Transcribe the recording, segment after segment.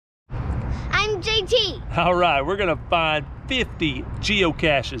I'm JT. All right, we're gonna find 50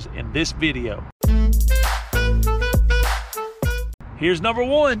 geocaches in this video. Here's number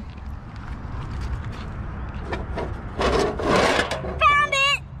 1. Found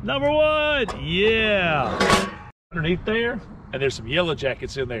it! Number 1, yeah. Underneath there, and there's some yellow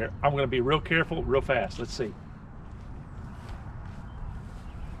jackets in there. I'm gonna be real careful, real fast. Let's see.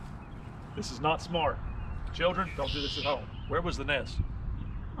 This is not smart. Children, don't do this at home. Where was the nest?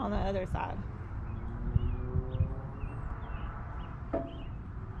 On the other side.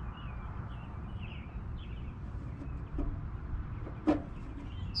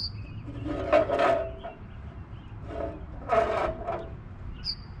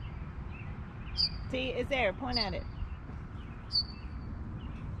 See, it's there. Point at it.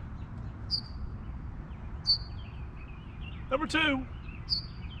 Number 2.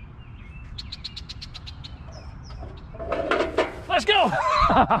 Let's go!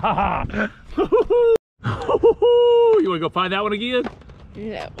 You wanna go find that one again?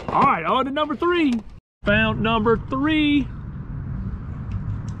 No. All right, on to number 3. Found number 3.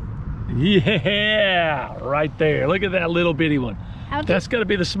 Yeah, right there. Look at that little bitty one. That's gonna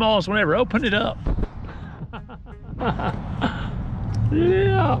be the smallest one ever. Open it up.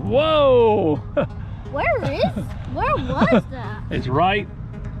 Yeah, whoa. Where was that? It's right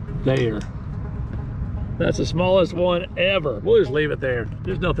there. That's the smallest one ever. We'll just leave it there.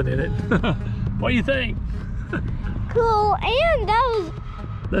 There's nothing in it. What do you think? Cool, and that was...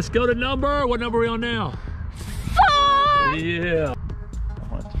 Let's go to number, what number are we on now? 4! Yeah. I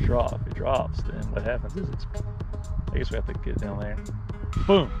want it to drop. If it drops, then what happens is it's, I guess we have to get down there.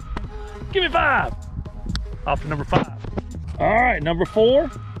 Boom. Give me 5. Off to number 5. All right, number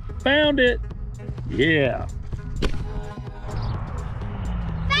 4. Found it. Yeah.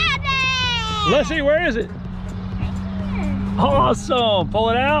 Found it! Let's see, where is it? Awesome. Pull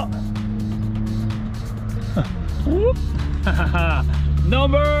it out. Whoop.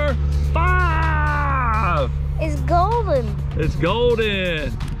 Number 5. It's golden. It's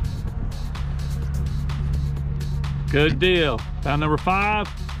golden. Good deal. Found number 5.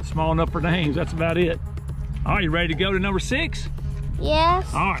 Small enough for names. That's about it. All right, you ready to go to number 6?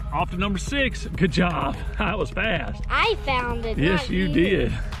 Yes. All right, off to number 6. Good job. That was fast. I found it. Yes, not you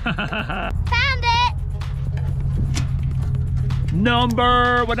did. Found it.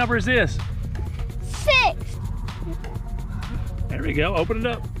 Number, what number is this? 6. There we go, open it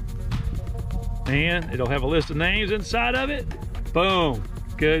up. And it'll have a list of names inside of it. Boom,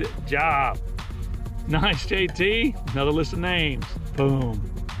 good job. Nice, JT. Another list of names. Boom.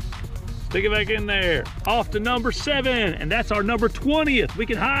 Stick it back in there. Off to number 7, and that's our number 20th. We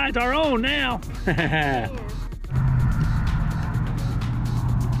can hide our own now.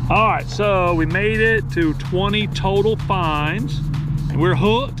 All right, so we made it to 20 total finds, and we're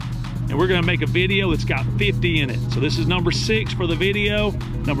hooked, and we're gonna make a video that's got 50 in it. So this is number 6 for the video.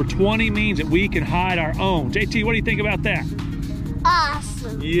 Number 20 means that we can hide our own. JT, what do you think about that?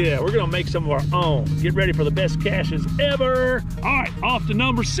 Awesome. Yeah, we're gonna make some of our own. Get ready for the best caches ever. All right, off to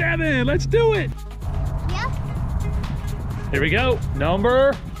number 7. Let's do it. Yep. Here we go.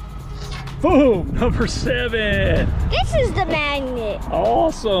 Number 7. This is the magnet.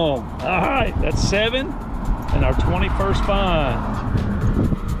 Awesome. All right, that's 7 and our 21st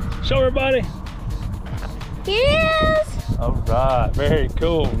find. Show everybody. Yes. All right, very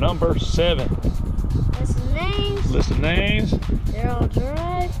cool. Number 7. List of names. List of names. They're all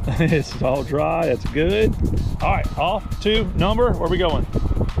dry. It's all dry, that's good. All right, off to number, where are we going?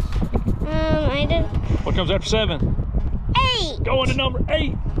 I did. What comes after 7? 8. Going to number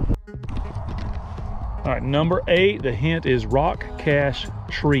 8. All right, number 8, the hint is rock cache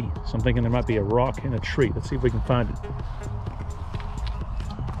tree. So I'm thinking there might be a rock in a tree. Let's see if we can find it.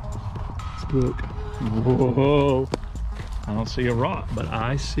 Let's look. Whoa. I don't see a rock, but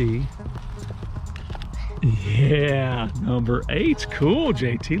I see. Yeah, number 8's cool,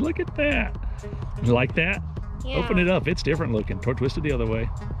 JT. Look at that. You like that? Yeah. Open it up. It's different looking. Twist it the other way.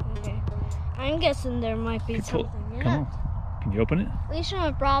 Okay. I'm guessing there might be something in it. Come on. Can you open it? We should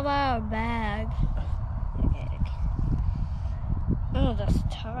have brought out a bag. Oh, that's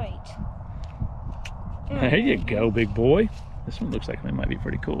tight. There you go, big boy. This one looks like it might be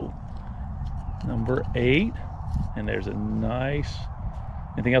pretty cool. Number 8. And there's a nice...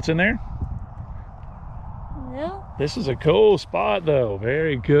 Anything else in there? No. This is a cool spot, though.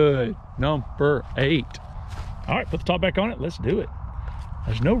 Very good. Number 8. All right, put the top back on it. Let's do it.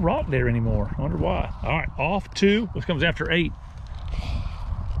 There's no rock there anymore. I wonder why. All right, off to... What comes after 8?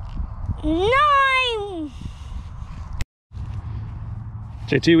 9.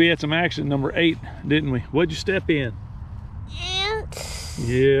 JT, we had some action number 8, didn't we? What'd you step in? Ants.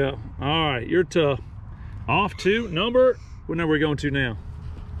 Yeah. All right, you're tough. Off to number, what number are we going to now?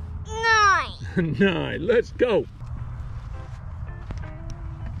 9. 9. Let's go.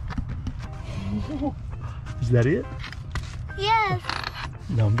 Is that it? Yes.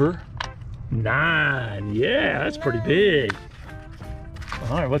 Number 9. Yeah, that's pretty big.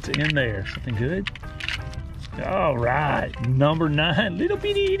 All right, what's in there? Something good? All right, number 9. Little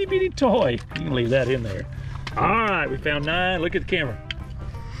bitty, itty bitty toy. You can leave that in there. All right, we found 9. Look at the camera.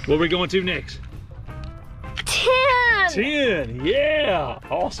 What are we going to next? 10. 10. Yeah.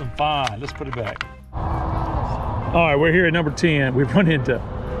 Awesome find. Let's put it back. All right, we're here at number 10. We've run into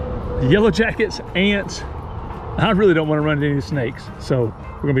yellow jackets, ants. I really don't want to run into any snakes, so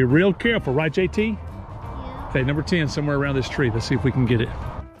we're gonna be real careful, right, JT? Yeah. Okay, number 10, somewhere around this tree. Let's see if we can get it.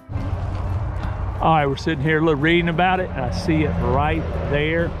 All right, we're sitting here reading about it, and I see it right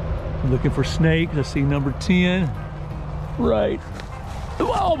there. I'm looking for snakes. I see number 10 right.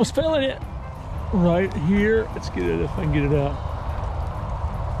 Oh, I almost fell in it. Right here. Let's get it if I can get it out.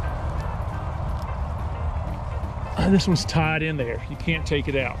 This one's tied in there. You can't take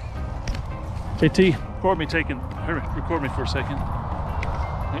it out. JT, record me for a second.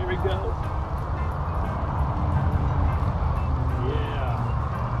 Here we go.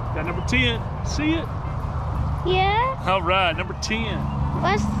 Yeah. Got number 10. See it? Yeah. All right, number 10.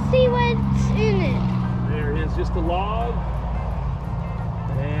 Let's see what's in it. There is just a log.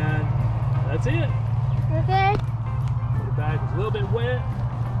 And that's it. Okay. The bag is a little bit wet.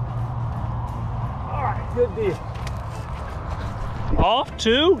 All right, good deal. Off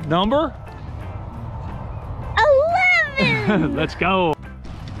to number 11. Let's go.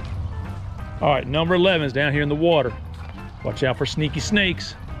 All right, number 11 is down here in the water. Watch out for sneaky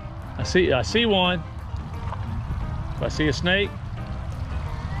snakes. I see one. If I see a snake,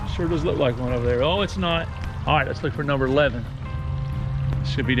 sure does look like one over there. Oh, it's not. All right, let's look for number 11. It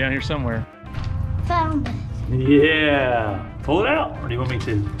should be down here somewhere. Found it. Yeah. Pull it out, or do you want me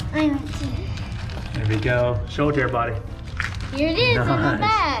to? I want to. There we go. Show it to everybody. Here it is in the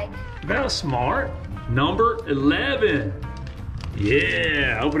bag. That was smart. Number 11.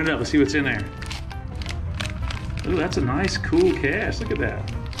 Yeah, open it up. Let's see what's in there. Oh, that's a nice, cool cache. Look at that.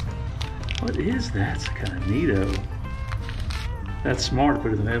 What is that? It's kind of neato. That's smart to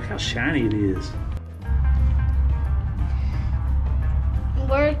put it in there. Look how shiny it is.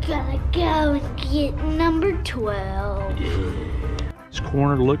 We're gonna go and get number 12. Yeah. This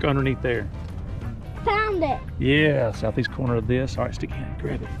corner, look underneath there. Found it. Yeah, southeast corner of this. All right, stick your hand,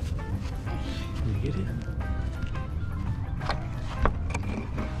 grab it. Can you get it?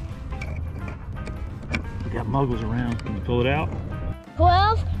 We got muggles around. Can you pull it out?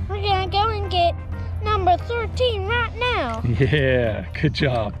 12. We're gonna go and get number 13 right now. Yeah, good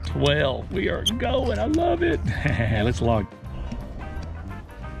job. 12. We are going. I love it. Let's log.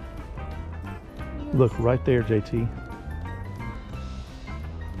 Look right there, JT.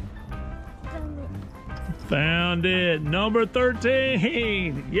 Found it. Number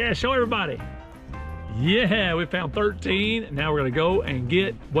 13. Yeah, show everybody. Yeah, we found 13. Now we're gonna go and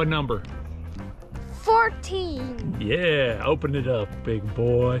get what number? 14. Yeah, open it up, big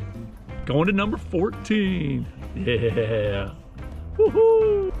boy. Going to number 14. Yeah.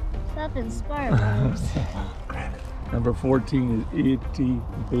 Woohoo! Stop inspiring. Number 14 is itty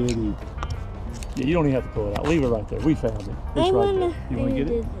bitty. Yeah, you don't even have to pull it out. Leave it right there. We found it. It's right there. You want to get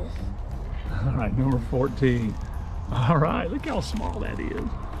it? All right, number 14. All right, look how small that is.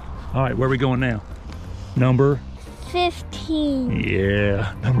 All right, where are we going now? Number 15.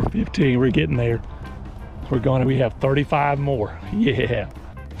 Yeah, number 15. We're getting there. We have 35 more. Yeah.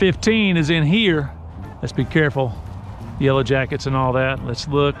 15 is in here. Let's be careful. Yellow jackets and all that. Let's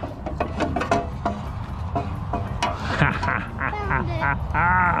look.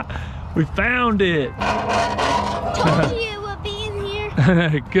 We found it. Told you it would be in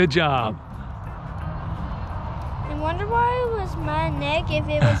here. Good job. I wonder why it was my neck if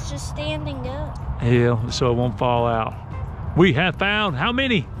it was just standing up. Yeah, so it won't fall out. We have found how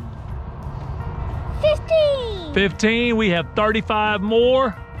many? 15. 15. We have 35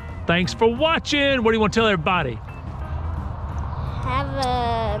 more. Thanks for watching. What do you want to tell everybody? Have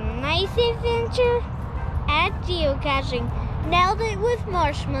a nice adventure at geocaching. Nailed it with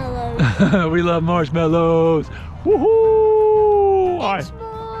marshmallows. We love marshmallows. Woohoo! All Thanks,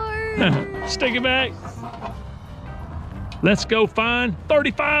 right. more. Stick it back. Let's go find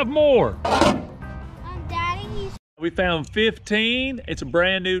 35 more. Daddy. We found 15. It's a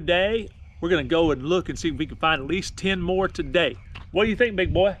brand new day. We're gonna go and look and see if we can find at least 10 more today. What do you think,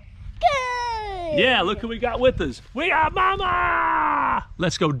 big boy? Good. Yeah, look who we got with us. We got Mama!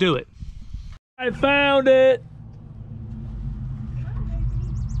 Let's go do it. I found it.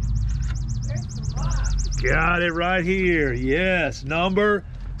 Got it right here. Yes, number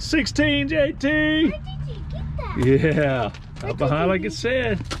 16, JT. Where did you get that? Yeah, up behind like it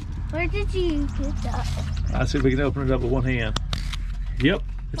said. Where did you get that? I'll see if we can open it up with one hand. Yep,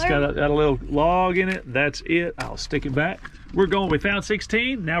 it's got a little log in it. That's it. I'll stick it back. We found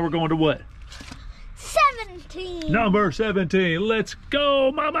 16. Now we're going to what? 17. Number 17. Let's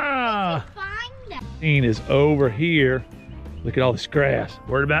go, mama. Find it. 17 is over here. Look at all this grass.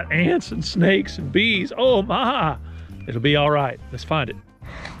 Worried about ants and snakes and bees. Oh my. It'll be all right. Let's find it.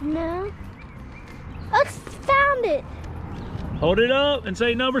 No. Let's found it. Hold it up and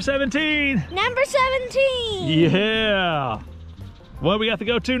say number 17. Number 17. Yeah. What we got to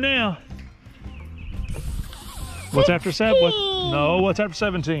go to now? What's after 7? What's after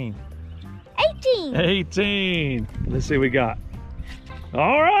 17? 18. 18. Let's see what we got.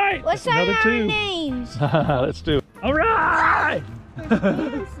 All right. What's another our 2. names? Let's do it. All right. There's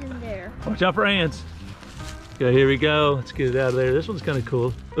ants in there. Watch out for ants. Okay, here we go. Let's get it out of there. This one's kind of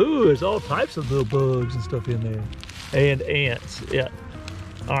cool. Ooh, there's all types of little bugs and stuff in there. And ants. Yeah.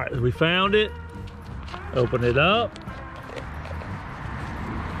 All right, we found it. Open it up.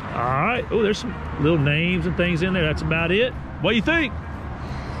 All right. Oh, there's some little names and things in there. That's about it. What do you think?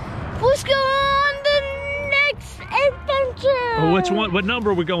 Let's go on the next adventure. Oh, which one? What number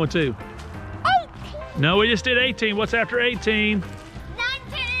are we going to? 18. No, we just did 18. What's after 18?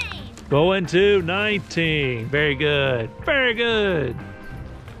 19. Going to 19. Very good. Very good.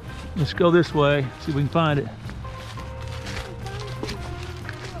 Let's go this way. See if we can find it.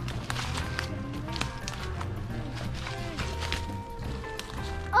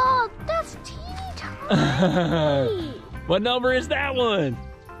 Oh, that's teeny tiny. What number is that one?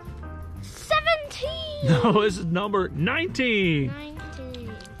 17. No, this is number 19.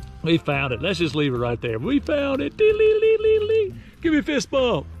 19. We found it. Let's just leave it right there. We found it. Dee, lee, lee, lee, lee. Give me a fist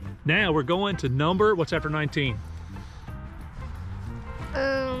bump. Now we're going to number, what's after 19?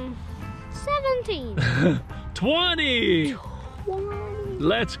 17. 20. 20.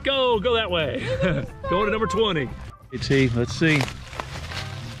 Let's go. Go that way. Going to number 20. Let's see.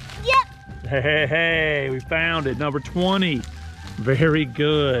 Yep. Hey, we found it. Number 20. Very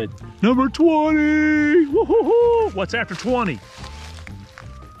good. Number 20. Woo-hoo-hoo. What's after 20?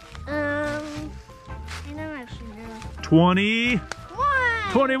 I don't actually know. 21.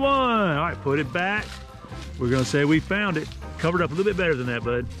 21. All right, put it back. We're gonna say we found it. Covered up a little bit better than that,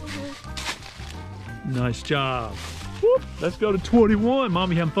 bud. Nice job. Whoop. Let's go to 21.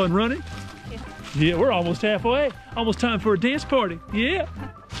 Mommy having fun running? Yeah, we're almost halfway. Almost time for a dance party. Yeah.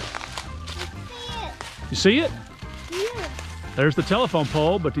 You see it? Yeah. There's the telephone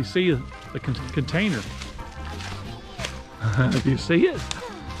pole, but do you see the container? Do you see it?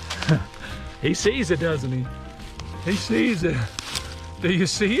 He sees it, doesn't he? He sees it. Do you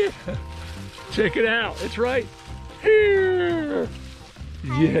see it? Check it out. It's right here.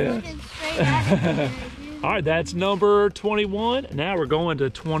 Yeah. All right, that's number 21. Now we're going to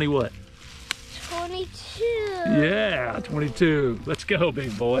 20 what? 22. Yeah, 22. Let's go,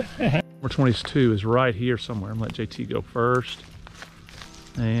 big boy. Number 22 is right here somewhere. I'm gonna let JT go first.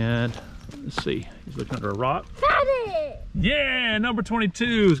 And let's see, he's looking under a rock. Found it! Yeah, number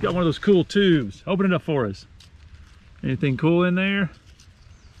 22's got one of those cool tubes. Open it up for us. Anything cool in there?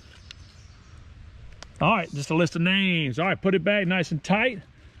 All right, just a list of names. All right, put it back nice and tight.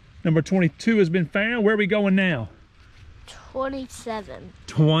 Number 22 has been found. Where are we going now? 27.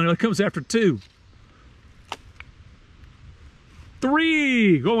 20, it comes after 2.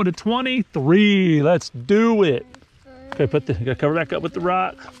 3, going to 23. Let's do it. Okay, gotta cover back up with the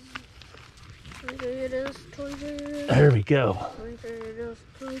rock. There we go.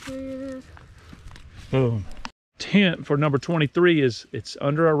 Boom. Hint for number 23 is it's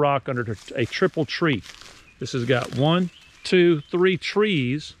under a rock under a triple tree. This has got 1, 2, 3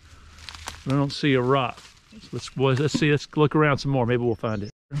 trees. I don't see a rock. Let's see. Let's look around some more. Maybe we'll find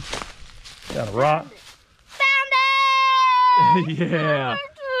it. Got a rock. Found it! Yeah. Number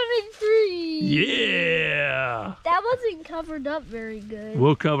 23. Yeah. That wasn't covered up very good.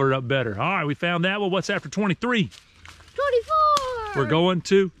 We'll cover it up better. All right, we found that one. What's after 23? 24. We're going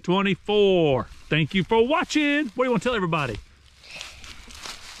to 24. Thank you for watching. What do you want to tell everybody?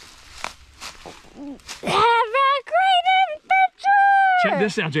 Have a great adventure. Check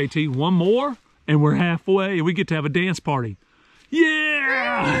this out, JT. One more, and we're halfway, and we get to have a dance party.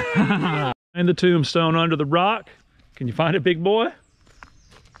 Yeah! And the tombstone under the rock. Can you find it, big boy?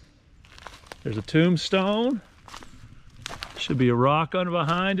 There's a tombstone. Should be a rock under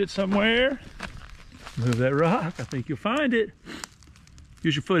behind it somewhere. Move that rock. I think you'll find it.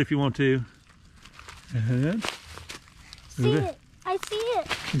 Use your foot if you want to. See it. I see it.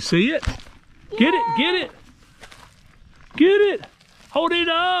 You see it? Get it, get it. Get it. Hold it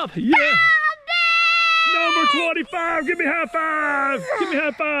up. Yeah. Number 25. Give me a high five. Give me a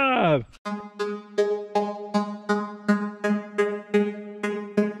high five.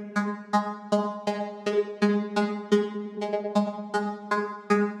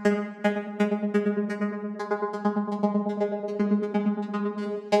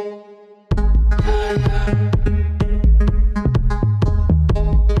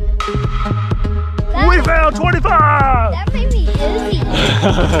 We found 25. That made me dizzy.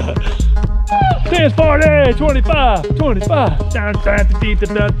 Dance party, 25, 25.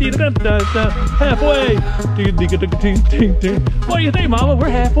 Halfway. What do you think, Mama? We're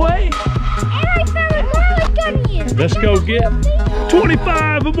halfway. And I found a garlic onion. Let's go get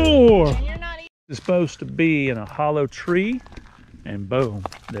 25 or more. You're not eating. It's supposed to be in a hollow tree, and boom,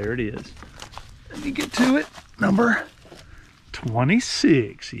 there it is. Let me get to it. Number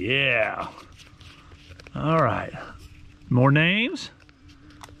 26. Yeah. All right. More names.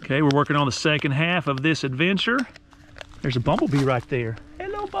 Okay, we're working on the second half of this adventure. There's a bumblebee right there.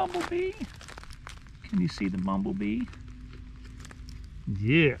 Hello, bumblebee. Can you see the bumblebee?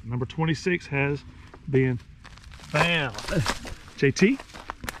 Yeah, number 26 has been found. JT,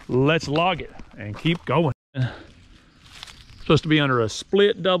 let's log it and keep going. Supposed to be under a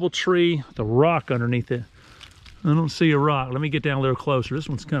split double tree with a rock underneath it. I don't see a rock. Let me get down a little closer. This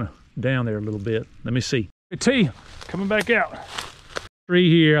one's kind of down there a little bit. Let me see. JT, coming back out. Tree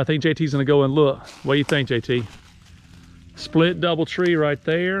here. I think JT's gonna go and look. What do you think, JT? Split double tree right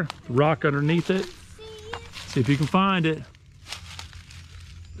there. Rock underneath it. See if you can find it.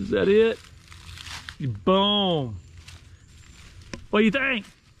 Is that it? Boom. What do you think?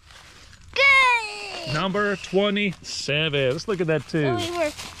 Good. Number 27. Let's look at that too. So we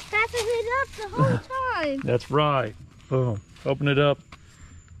were passing it up the whole time. That's right. Boom. Open it up.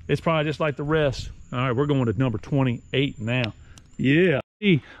 It's probably just like the rest. All right, we're going to number 28 now. Yeah.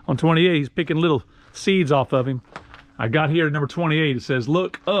 On 28, he's picking little seeds off of him. I got here at number 28. It says,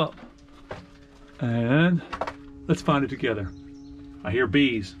 look up. And let's find it together. I hear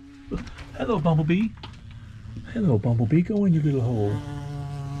bees. Hello, bumblebee. Hello, bumblebee. Go in your little hole.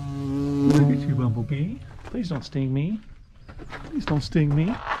 Look at you, bumblebee. Please don't sting me. Please don't sting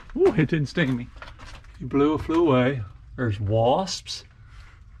me. Ooh, it didn't sting me. You flew away. There's wasps.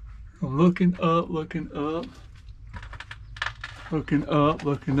 I'm looking up, looking up. Looking up,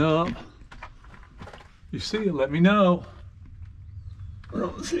 looking up. You see it, let me know. I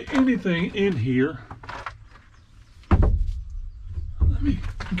don't see anything in here. Let me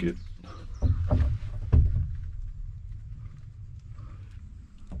get...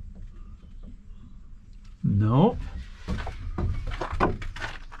 Nope.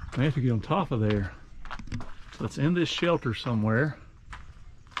 I have to get on top of there. So it's in this shelter somewhere.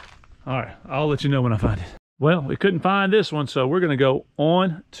 All right, I'll let you know when I find it. Well, we couldn't find this one, so we're gonna go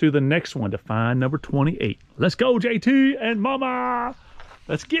on to the next one to find number 28. Let's go, JT and Mama.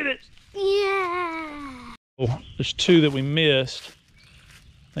 Let's get it. Yeah. Oh, there's two that we missed.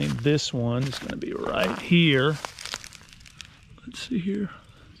 I think this one is gonna be right here. Let's see here.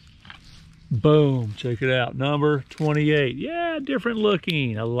 Boom, check it out, number 28. Yeah, different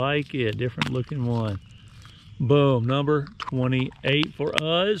looking, I like it, different looking one. Boom, number 28 for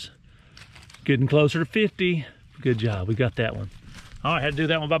us. Getting closer to 50. Good job, we got that one. All right, I had to do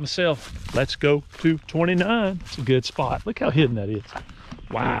that one by myself. Let's go to 29. It's a good spot. Look how hidden that is.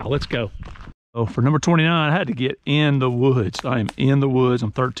 Wow, let's go. So for number 29, I had to get in the woods. I am in the woods,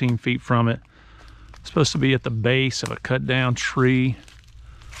 I'm 13 feet from it. It's supposed to be at the base of a cut down tree.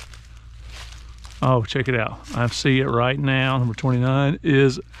 Oh, check it out. I see it right now. Number 29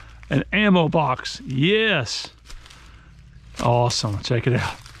 is an ammo box. Yes. Awesome, check it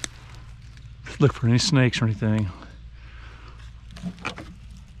out. Look for any snakes or anything.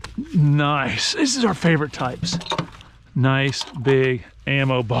 Nice. This is our favorite types. Nice big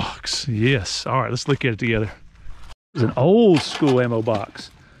ammo box. Yes. All right, let's look at it together. It's an old school ammo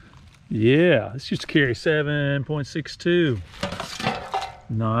box. Yeah, this used to carry 7.62.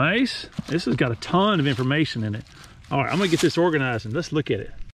 Nice. This has got a ton of information in it. All right, I'm gonna get this organized and let's look at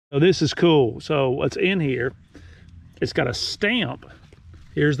it. So this is cool. So what's in here, it's got a stamp.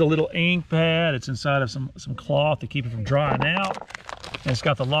 Here's the little ink pad. It's inside of some cloth to keep it from drying out. And it's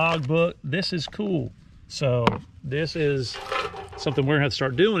got the log book. This is cool. So this is something we're gonna have to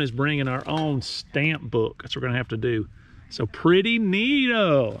start doing, is bringing our own stamp book. That's what we're gonna have to do. So pretty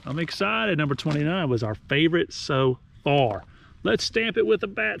neato. I'm excited. Number 29 was our favorite so far. Let's stamp it with a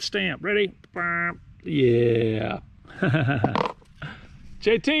bat stamp. Ready? Yeah.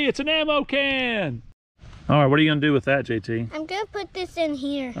 JT, it's an ammo can. All right, what are you gonna do with that, JT? I'm gonna put this in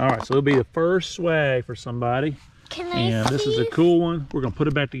here. All right, so it'll be the first swag for somebody. Can I And see? this is a cool one. We're gonna put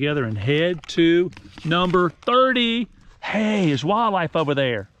it back together and head to number 30. Hey, there's wildlife over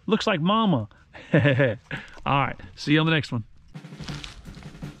there. Looks like mama. All right, see you on the next one.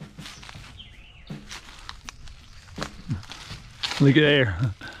 Look at there.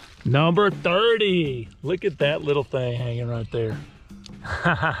 Number 30. Look at that little thing hanging right there.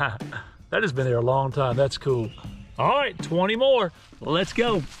 That has been there a long time. That's cool. All right, 20 more. Let's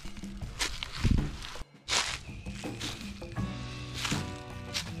go.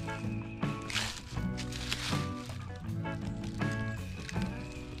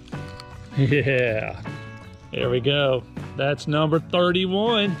 Yeah, there we go. That's number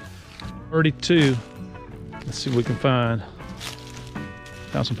 31. 32. Let's see what we can find.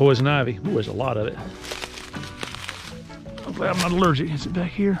 Found some poison ivy. Ooh, there's a lot of it. I'm glad I'm not allergic. Is it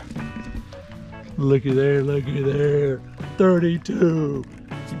back here? Looky there, looky there. 32.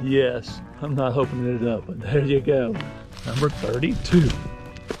 Yes, I'm not opening it up, but there you go. Number 32.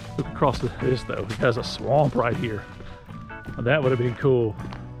 Look across this though. It has a swamp right here. Now, that would have been cool.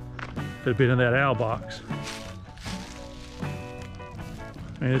 Could have been in that owl box.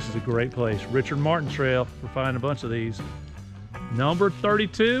 Man, this is a great place. Richard Martin Trail. We're finding a bunch of these. Number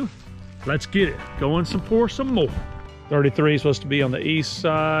 32. Let's get it. Going for some more. 33 is supposed to be on the east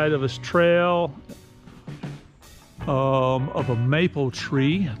side of this trail of a maple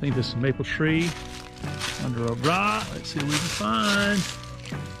tree. I think this is a maple tree under a rock. Let's see what we can find.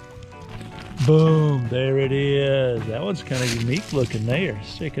 Boom, there it is. That one's kind of unique looking there.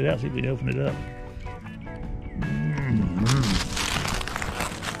 Let's check it out, see if we can open it up.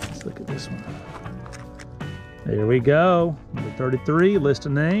 Let's look at this one. There we go. Number 33, list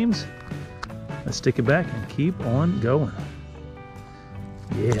of names. Let's stick it back and keep on going.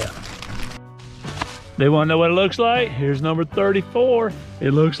 Yeah. They want to know what it looks like? Here's number 34. It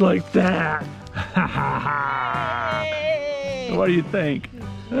looks like that. Hey. What do you think?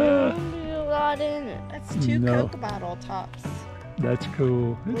 A lot in it. That's two Coke bottle tops. That's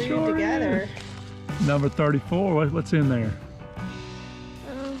cool. It Glued sure together. is. Number 34. What's in there?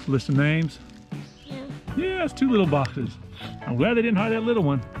 List of names? Yeah. Yeah, it's two little boxes. I'm glad they didn't hide that little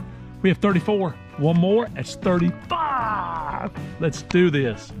one. We have 34. One more, that's 35. Let's do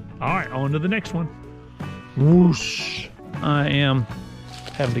this. All right, on to the next one. Whoosh. I am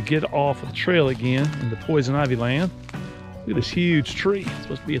having to get off of the trail again in the poison ivy land. Look at this huge tree. It's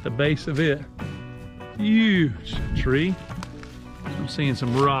supposed to be at the base of it. Huge tree. I'm seeing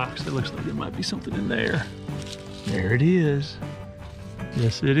some rocks. It looks like there might be something in there. There it is.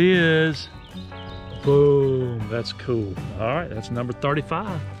 Yes, it is. Boom, that's cool. All right, that's number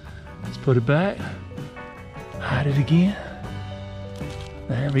 35. Let's put it back. Hide it again.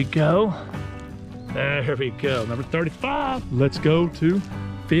 There we go. There we go, number 35. Let's go to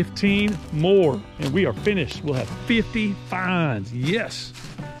 15 more, and we are finished. We'll have 50 finds, yes.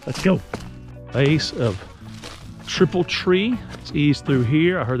 Let's go. Base of triple tree. Let's ease through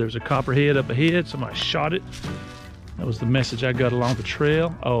here. I heard there's a copperhead up ahead. Somebody shot it. That was the message I got along the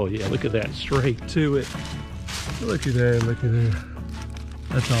trail. Oh yeah, look at that, straight to it. Look at that, look at that.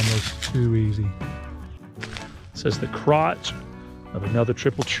 That's almost too easy. It says the crotch of another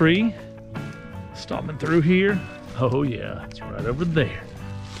triple tree. Stomping through here. Oh yeah, it's right over there.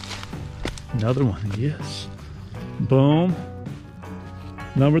 Another one, yes. Boom.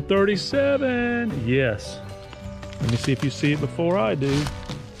 Number 37, yes. Let me see if you see it before I do.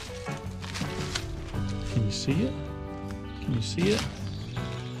 Can you see it? Can you see it?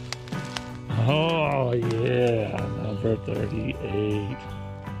 Oh yeah, number 38.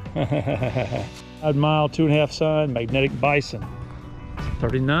 5 mile, 2.5 sign, magnetic bison.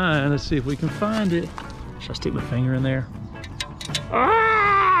 39, let's see if we can find it. Should I stick my finger in there?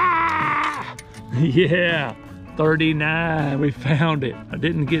 Ah! Yeah, 39, we found it. I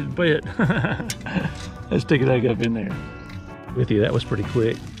didn't get bit. Let's stick it back up in there. With you, that was pretty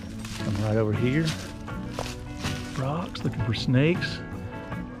quick. Come right over here. Rocks, looking for snakes.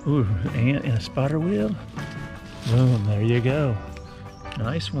 Ooh, ant and a spider web. Boom, there you go.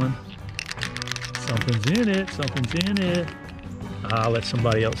 Nice one. Something's in it, something's in it. I'll let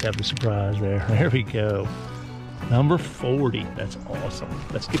somebody else have the surprise there. There we go. Number 40, that's awesome.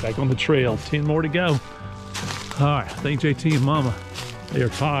 Let's get back on the trail, 10 more to go. All right, I think JT and Mama, they are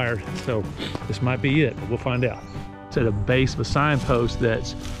tired, so this might be it, but we'll find out. It's at a base of a signpost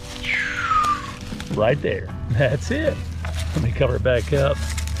that's right there. That's it. Let me cover it back up.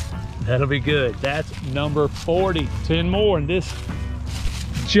 That'll be good. That's number 40. 10 more and this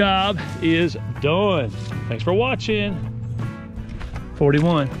job is done. Thanks for watching.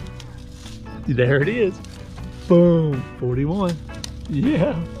 41. There it is. Boom, 41.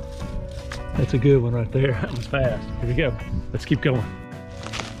 Yeah. That's a good one right there. That was fast. Here we go. Let's keep going.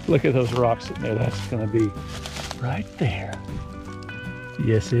 Look at those rocks sitting there. That's gonna be right there.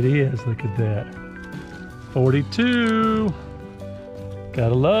 Yes, it is. Look at that. 42.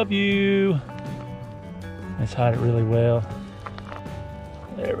 Gotta love you. Let's hide it really well.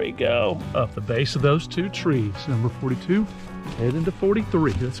 There we go. Up the base of those two trees. Number 42, heading to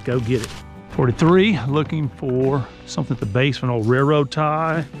 43. Let's go get it. 43, looking for something at the base of an old railroad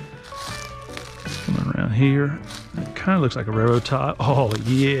tie. Coming around here. It kind of looks like a railroad tie. Oh,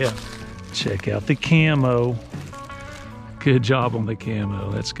 yeah. Check out the camo. Good job on the camo.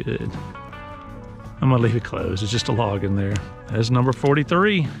 That's good. I'm gonna leave it closed. It's just a log in there. That's number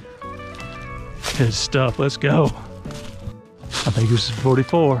 43. Good stuff. Let's go. I think this is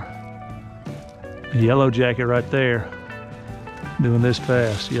 44. A yellow jacket right there. Doing this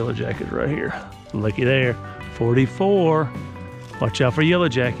fast. Yellow jacket right here. Looky there. 44. Watch out for yellow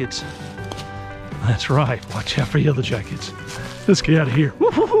jackets. That's right. Watch out for yellow jackets. Let's get out of here.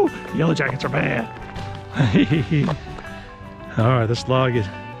 Woo-hoo-hoo. Yellow jackets are bad. All right, let's log it.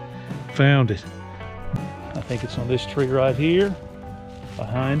 Found it. I think it's on this tree right here.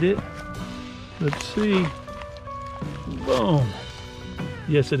 Behind it. Let's see. Boom.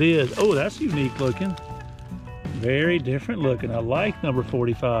 Yes, it is. Oh, that's unique looking. Very different looking. I like number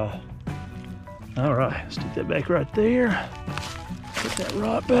 45. All right, let's stick that back right there. Put that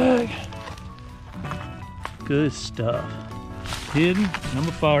rock back. Good stuff. Hidden,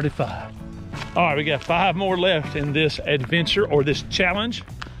 number 45. All right, we got 5 more left in this adventure or this challenge.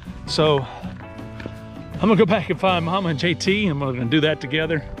 So I'm gonna go back and find Mama and JT and we're gonna do that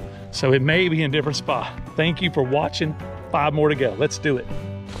together. So it may be in a different spot. Thank you for watching. 5 more to go. Let's do it.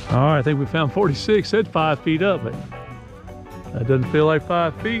 All right, I think we found 46. Said 5 feet up, but that doesn't feel like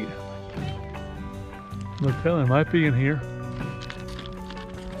 5 feet. Look, it might be in here.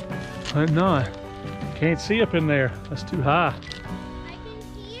 Might not. Can't see up in there. That's too high. I can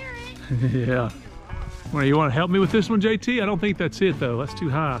hear it. Yeah. Well, you want to help me with this one, JT? I don't think that's it though. That's too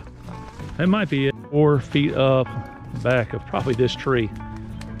high. That might be it. 4 feet up, back of probably this tree.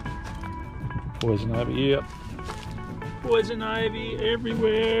 Poison ivy, yep. Poison ivy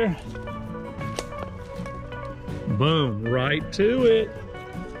everywhere. Boom, right to it.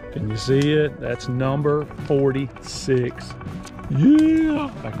 Can you see it? That's number 46.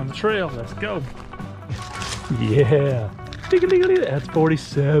 Yeah, back on the trail, let's go. Yeah, that's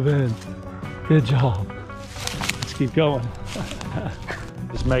 47. Good job. Let's keep going.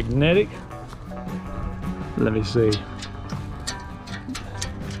 It's magnetic. Let me see.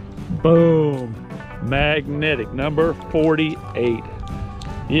 Boom. Magnetic, number 48.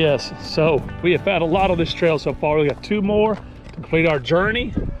 Yes, so we have found a lot on this trail so far. We got 2 more to complete our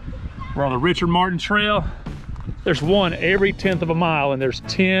journey. We're on the Richard Martin Trail. There's one every 10th of a mile, and there's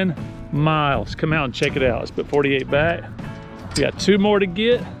 10 miles. Come out and check it out. Let's put 48 back. We got 2 more to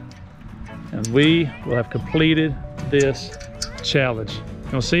get, and we will have completed this challenge.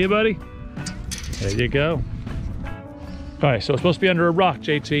 You wanna see it, buddy? There you go. All right, so it's supposed to be under a rock,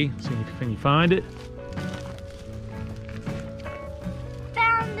 JT. So can you find it?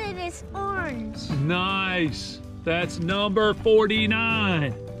 Found it. It's orange. Nice. That's number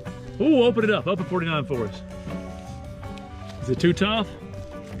 49. Ooh, open it up. Open 49 for us. Is it too tough?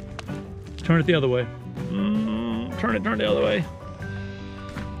 Turn it the other way. Turn it the other way.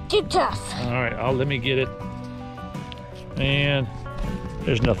 Too tough. All right, let me get it. And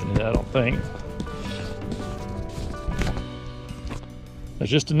there's nothing in that, I don't think. There's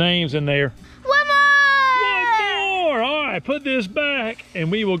just the names in there. One more! All right, put this back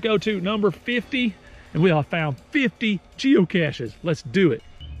and we will go to number 50 and we have found 50 geocaches. Let's do it.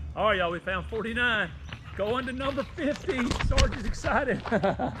 All right, y'all, we found 49. Going to number 50. Sarge is excited.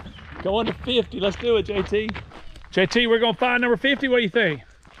 Going to 50. Let's do it, JT. JT, we're gonna find number 50. What do you think?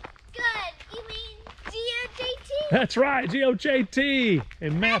 Good. You mean GeoJT? That's right, GeoJT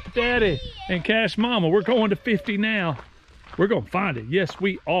and Map Daddy and Cache Mama. We're going to 50 now. We're gonna find it. Yes,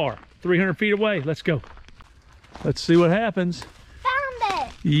 we are. 300 feet away. Let's go. Let's see what happens. Found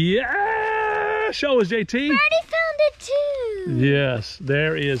it. Yeah! Show us, JT. I already found it too. Yes,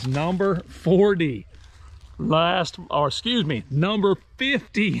 there is number 40. Number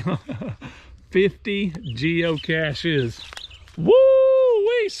 50. 50 geocaches. Woo!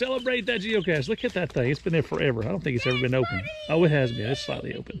 We celebrate that geocache. Look at that thing. It's been there forever. I don't think it's ever been open. Oh, it has been. It's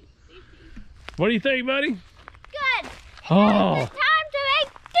slightly open. What do you think, buddy? Good. Oh. It's time to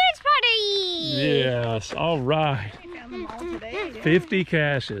make dance party. Yes. All right. found them all today. Yeah. 50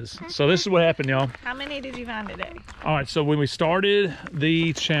 caches. So this is what happened, y'all. How many did you find today? All right, so when we started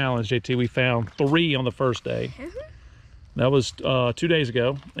the challenge, JT, we found 3 on the first day. That was 2 days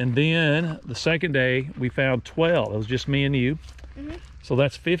ago. And then the second day, we found 12. It was just me and you. So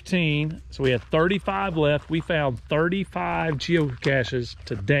that's 15. So we had 35 left. We found 35 geocaches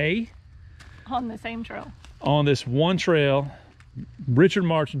today. On the same trail. On this one trail, Richard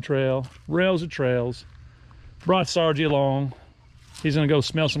Martin Trail, Rails of Trails. Brought Sargy along. He's gonna go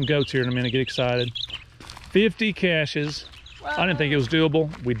smell some goats here in a minute, get excited. 50 caches. Whoa. I didn't think it was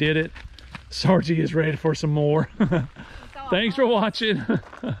doable. We did it. Sargy is ready for some more. Thanks for watching.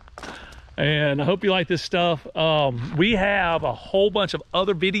 And I hope you like this stuff. We have a whole bunch of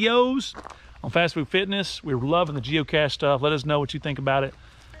other videos on Fast Food Fitness. We're loving the geocache stuff. Let us know what you think about it.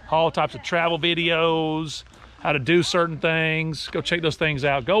 All types of travel videos, how to do certain things. Go check those things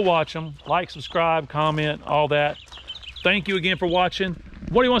out. Go watch them. Like, subscribe, comment, all that. Thank you again for watching.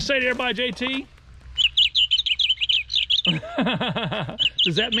 What do you want to say to everybody, JT?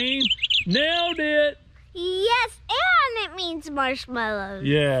 Does that mean nailed it? Yes, and it means marshmallows.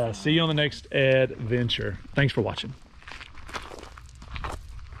 Yeah, see you on the next adventure. Thanks for watching.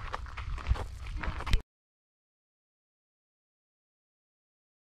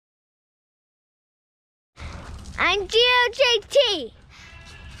 I'm GeoJT.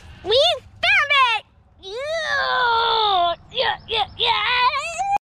 We